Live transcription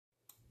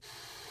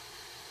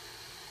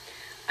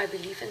I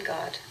believe in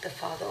God, the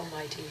Father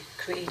Almighty,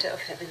 creator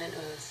of heaven and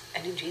earth,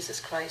 and in Jesus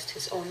Christ,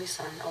 his only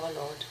Son, our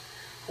Lord,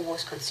 who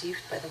was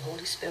conceived by the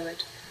Holy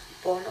Spirit,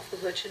 born of the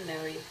Virgin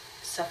Mary,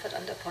 suffered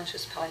under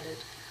Pontius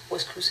Pilate,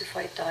 was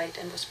crucified, died,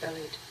 and was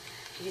buried.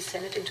 He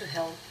descended into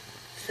hell.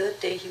 Third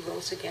day he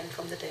rose again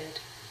from the dead.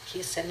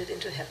 He ascended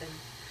into heaven,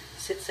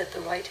 sits at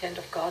the right hand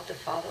of God the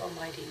Father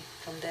Almighty.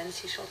 From thence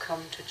he shall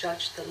come to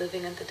judge the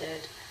living and the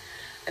dead.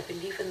 I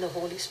believe in the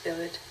Holy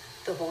Spirit,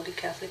 the Holy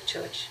Catholic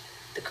Church,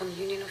 the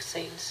communion of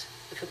saints,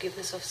 the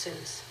forgiveness of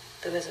sins,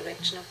 the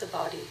resurrection of the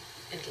body,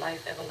 and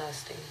life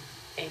everlasting.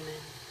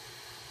 Amen.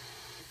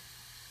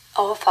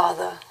 Our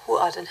Father, who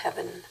art in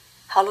heaven,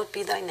 hallowed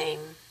be thy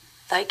name.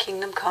 Thy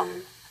kingdom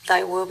come,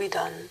 thy will be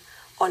done,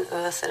 on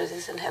earth as it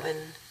is in heaven.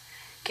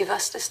 Give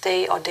us this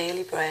day our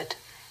daily bread,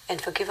 and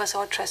forgive us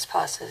our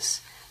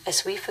trespasses,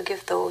 as we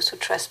forgive those who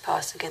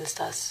trespass against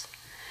us.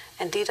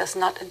 And lead us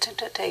not into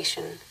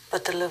temptation,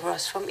 but deliver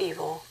us from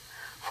evil.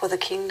 For the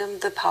kingdom,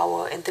 the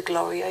power, and the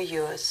glory are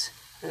yours,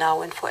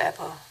 now and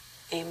forever.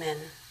 Amen.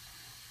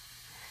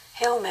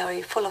 Hail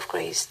Mary, full of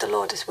grace, the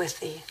Lord is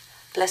with thee.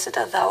 Blessed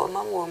art thou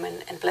among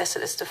women, and blessed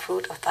is the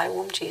fruit of thy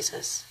womb,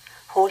 Jesus.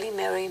 Holy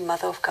Mary,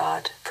 Mother of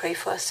God, pray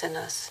for us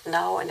sinners,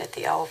 now and at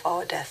the hour of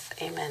our death.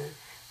 Amen.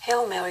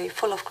 Hail Mary,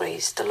 full of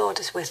grace, the Lord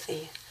is with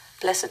thee.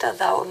 Blessed art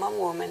thou among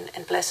women,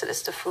 and blessed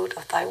is the fruit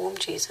of thy womb,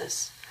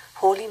 Jesus.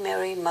 Holy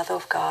Mary, Mother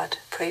of God,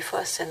 pray for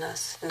us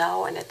sinners,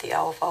 now and at the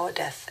hour of our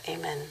death.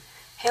 Amen.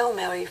 Hail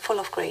Mary, full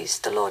of grace,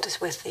 the Lord is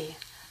with thee.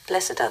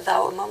 Blessed art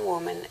thou among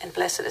women, and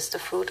blessed is the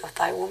fruit of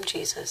thy womb,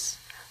 Jesus.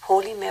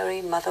 Holy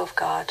Mary, Mother of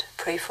God,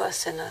 pray for us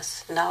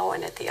sinners, now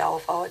and at the hour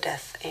of our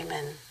death.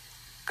 Amen.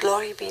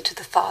 Glory be to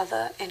the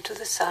Father, and to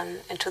the Son,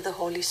 and to the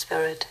Holy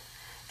Spirit,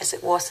 as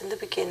it was in the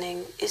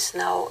beginning, is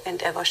now,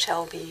 and ever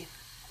shall be,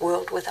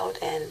 world without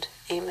end.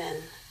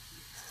 Amen.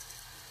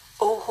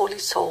 O holy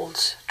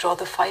souls, draw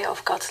the fire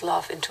of God's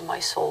love into my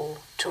soul,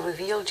 to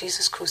reveal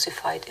Jesus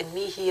crucified in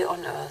me here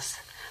on earth,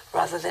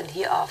 rather than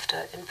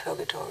hereafter in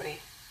purgatory.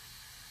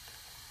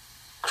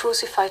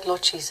 Crucified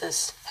Lord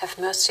Jesus, have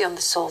mercy on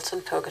the souls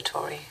in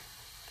purgatory.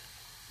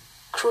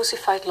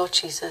 Crucified Lord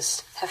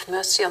Jesus, have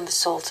mercy on the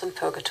souls in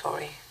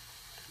purgatory.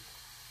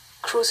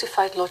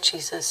 Crucified Lord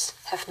Jesus,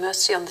 have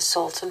mercy on the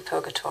souls in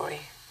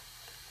purgatory.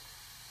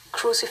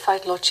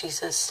 Crucified Lord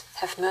Jesus,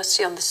 have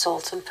mercy on the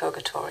souls in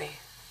purgatory.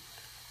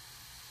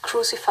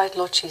 Crucified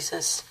Lord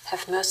Jesus,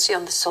 have mercy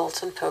on the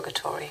souls in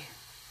purgatory.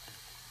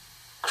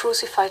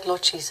 Crucified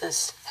Lord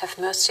Jesus, have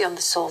mercy on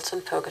the souls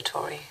in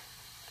purgatory.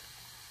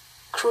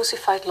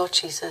 Crucified Lord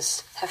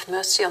Jesus, have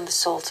mercy on the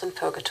souls in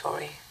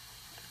purgatory.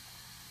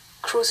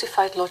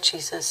 Crucified Lord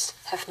Jesus,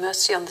 have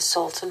mercy on the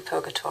souls in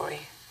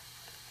purgatory.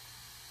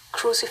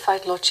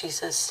 Crucified Lord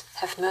Jesus,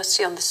 have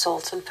mercy on the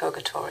souls in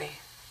purgatory.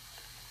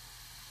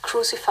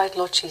 Crucified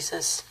Lord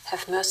Jesus,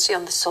 have mercy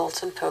on the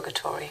souls in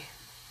purgatory.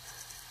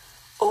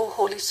 O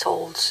holy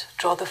souls,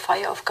 draw the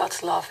fire of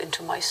God's love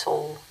into my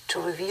soul, to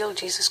reveal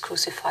Jesus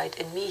crucified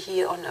in me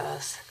here on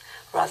earth,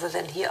 rather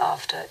than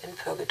hereafter in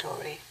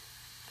purgatory.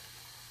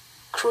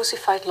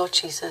 Crucified Lord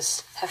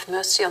Jesus, have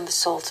mercy on the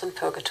souls in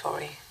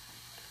purgatory.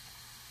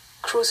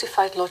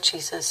 Crucified Lord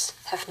Jesus,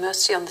 have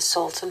mercy on the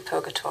souls in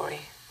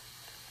purgatory.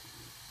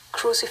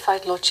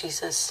 Crucified Lord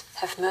Jesus,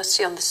 have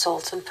mercy on the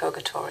souls in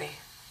purgatory.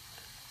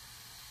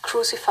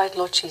 Crucified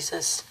Lord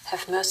Jesus,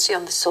 have mercy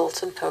on the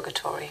souls in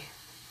purgatory.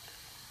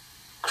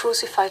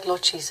 Crucified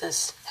Lord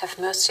Jesus, have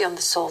mercy on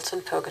the souls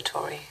in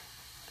purgatory.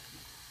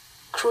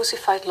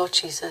 Crucified Lord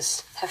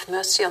Jesus, have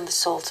mercy on the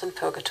souls in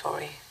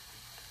purgatory.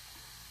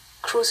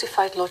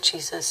 Crucified Lord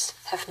Jesus,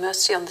 have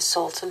mercy on the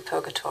souls in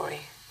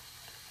purgatory.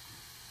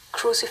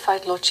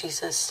 Crucified Lord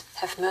Jesus,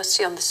 have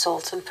mercy on the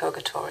souls in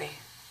purgatory.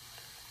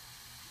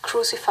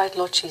 Crucified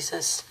Lord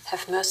Jesus,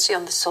 have mercy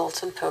on the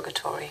souls in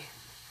purgatory.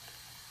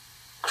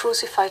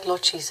 Crucified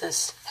Lord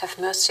Jesus, have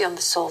mercy on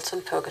the souls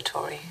in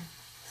purgatory.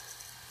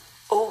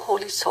 O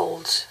holy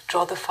souls,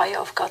 draw the fire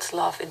of God's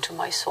love into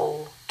my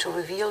soul, to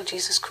reveal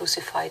Jesus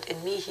crucified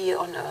in me here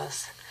on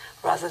earth,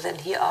 rather than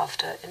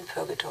hereafter in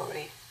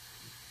purgatory.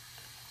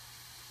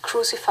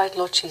 Crucified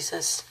Lord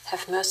Jesus,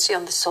 have mercy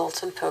on the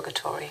souls in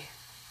purgatory.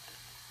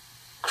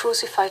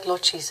 Crucified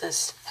Lord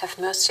Jesus, have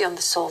mercy on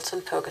the souls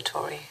in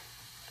purgatory.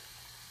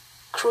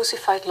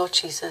 Crucified Lord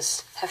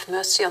Jesus, have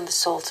mercy on the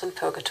souls in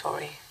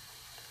purgatory.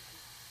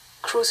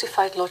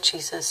 Crucified Lord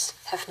Jesus,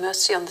 have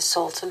mercy on the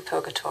souls in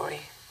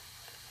purgatory.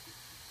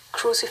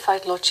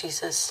 Crucified Lord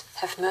Jesus,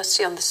 have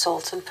mercy on the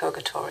souls in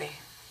purgatory.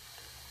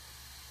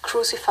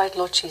 Crucified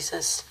Lord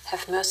Jesus,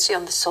 have mercy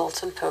on the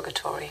souls in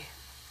purgatory.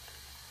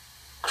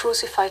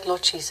 Crucified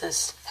Lord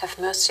Jesus, have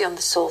mercy on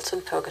the souls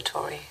in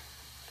purgatory.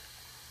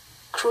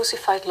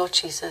 Crucified Lord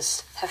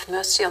Jesus, have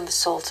mercy on the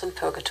souls in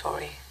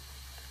purgatory.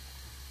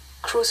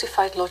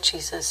 Crucified Lord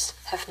Jesus,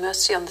 have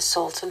mercy on the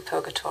souls in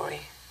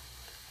purgatory.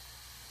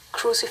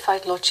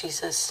 Crucified Lord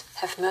Jesus,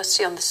 have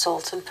mercy on the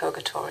souls in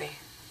purgatory.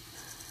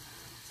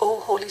 O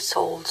holy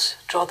souls,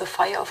 draw the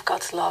fire of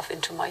God's love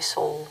into my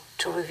soul,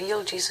 to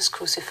reveal Jesus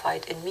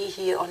crucified in me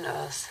here on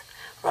earth,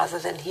 rather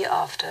than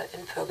hereafter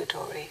in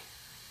purgatory.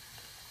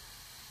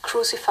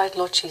 Crucified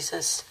Lord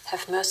Jesus,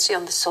 have mercy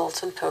on the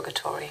souls in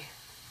purgatory.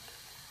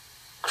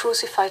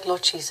 Crucified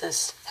Lord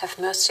Jesus, have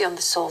mercy on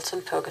the souls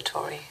in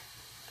purgatory.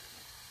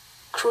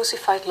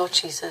 Crucified Lord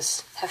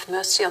Jesus, have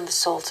mercy on the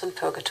souls in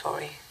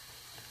purgatory.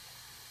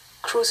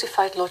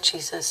 Crucified Lord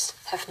Jesus,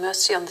 have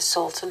mercy on the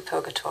souls in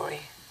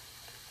purgatory.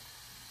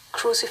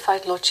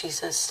 Crucified Lord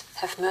Jesus,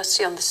 have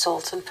mercy on the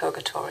souls in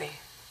purgatory.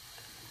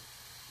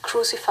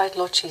 Crucified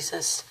Lord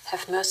Jesus,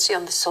 have mercy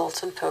on the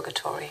souls in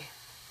purgatory.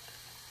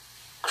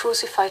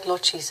 Crucified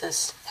Lord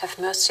Jesus, have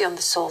mercy on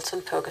the souls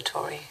in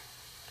purgatory.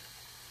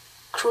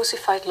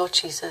 Crucified Lord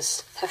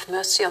Jesus, have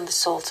mercy on the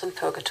souls in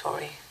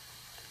purgatory.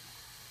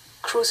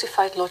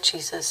 Crucified Lord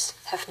Jesus,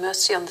 have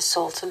mercy on the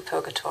souls in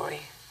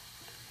purgatory.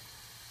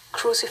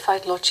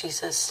 Crucified Lord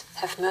Jesus,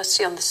 have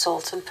mercy on the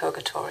souls in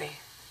purgatory.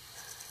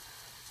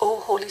 O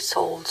holy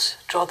souls,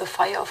 draw the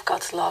fire of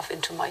God's love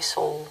into my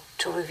soul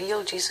to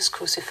reveal Jesus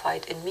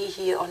crucified in me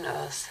here on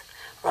earth,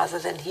 rather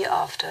than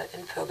hereafter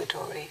in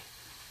purgatory.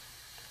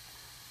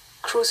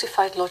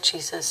 Crucified Lord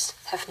Jesus,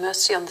 have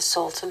mercy on the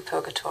souls in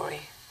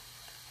purgatory.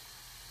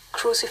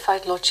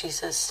 Crucified Lord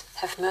Jesus,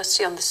 have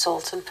mercy on the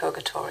souls in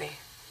purgatory.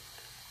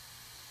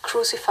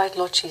 Crucified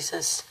Lord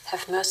Jesus,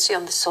 have mercy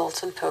on the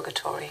souls in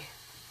purgatory.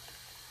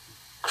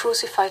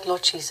 Crucified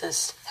Lord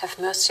Jesus, have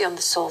mercy on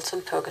the souls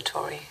in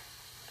purgatory.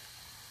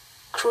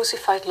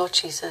 Crucified Lord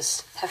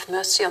Jesus, have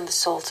mercy on the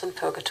souls in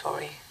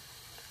purgatory.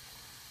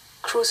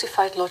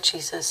 Crucified Lord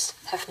Jesus,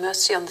 have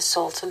mercy on the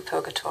souls in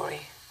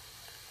purgatory.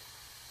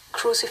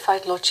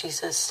 Crucified Lord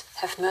Jesus,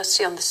 have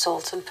mercy on the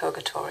souls in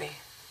purgatory.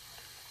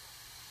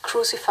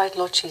 Crucified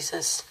Lord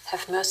Jesus,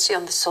 have mercy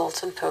on the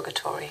souls in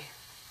purgatory.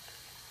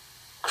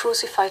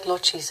 Crucified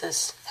Lord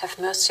Jesus, have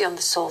mercy on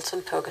the souls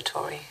in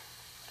purgatory.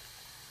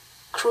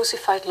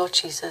 Crucified Lord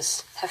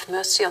Jesus, have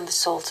mercy on the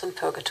souls in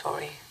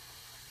purgatory.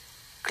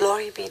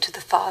 Glory be to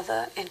the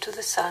Father, and to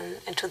the Son,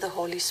 and to the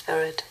Holy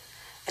Spirit,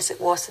 as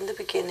it was in the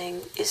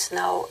beginning, is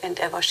now, and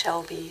ever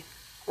shall be,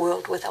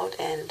 world without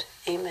end.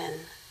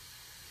 Amen.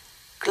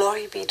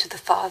 Glory be to the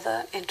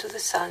Father, and to the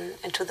Son,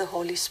 and to the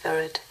Holy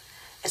Spirit,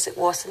 as it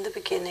was in the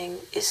beginning,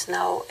 is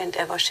now, and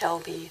ever shall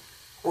be,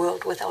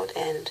 world without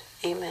end.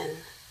 Amen.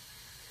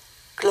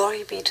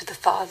 Glory be to the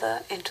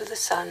Father, and to the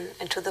Son,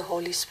 and to the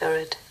Holy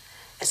Spirit,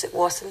 as it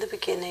was in the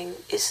beginning,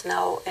 is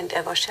now, and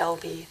ever shall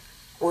be,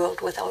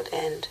 world without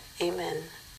end. Amen.